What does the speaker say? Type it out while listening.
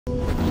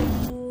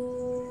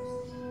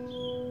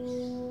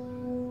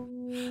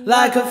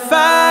like a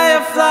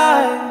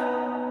firefly,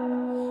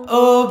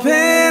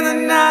 open the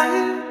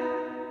night,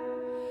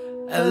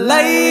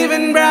 alive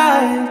and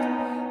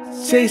bright,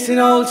 chasing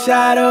old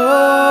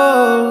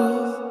shadows.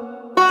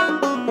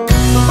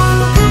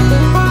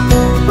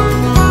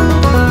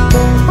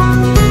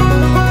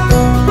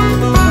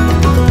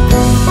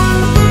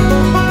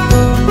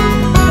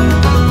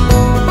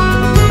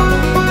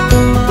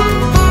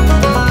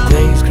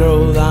 Days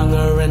grow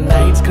longer and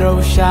nights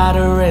grow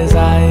shorter as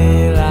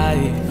I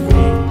lie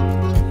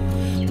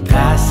free,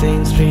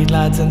 passing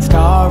streetlights and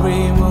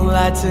starry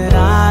moonlights, and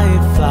I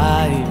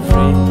fly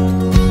free.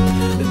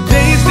 The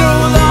days grow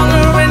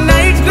longer and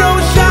nights grow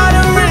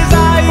shorter as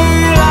I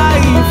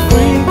lie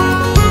free,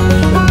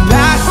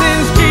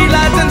 passing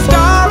streetlights and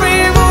starry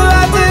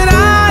moonlights, and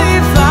I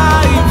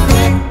fly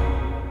free.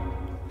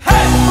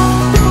 Hey!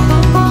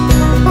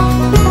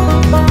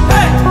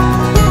 Hey!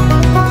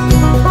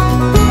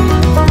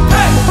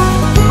 Hey!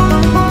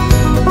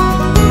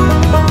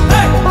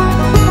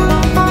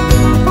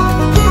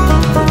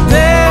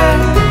 There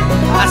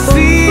I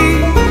see,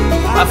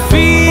 I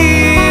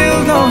feel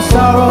no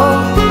sorrow.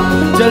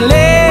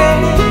 चले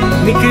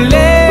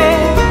निकले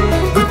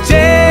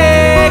गुच्छे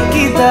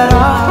की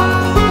तरह,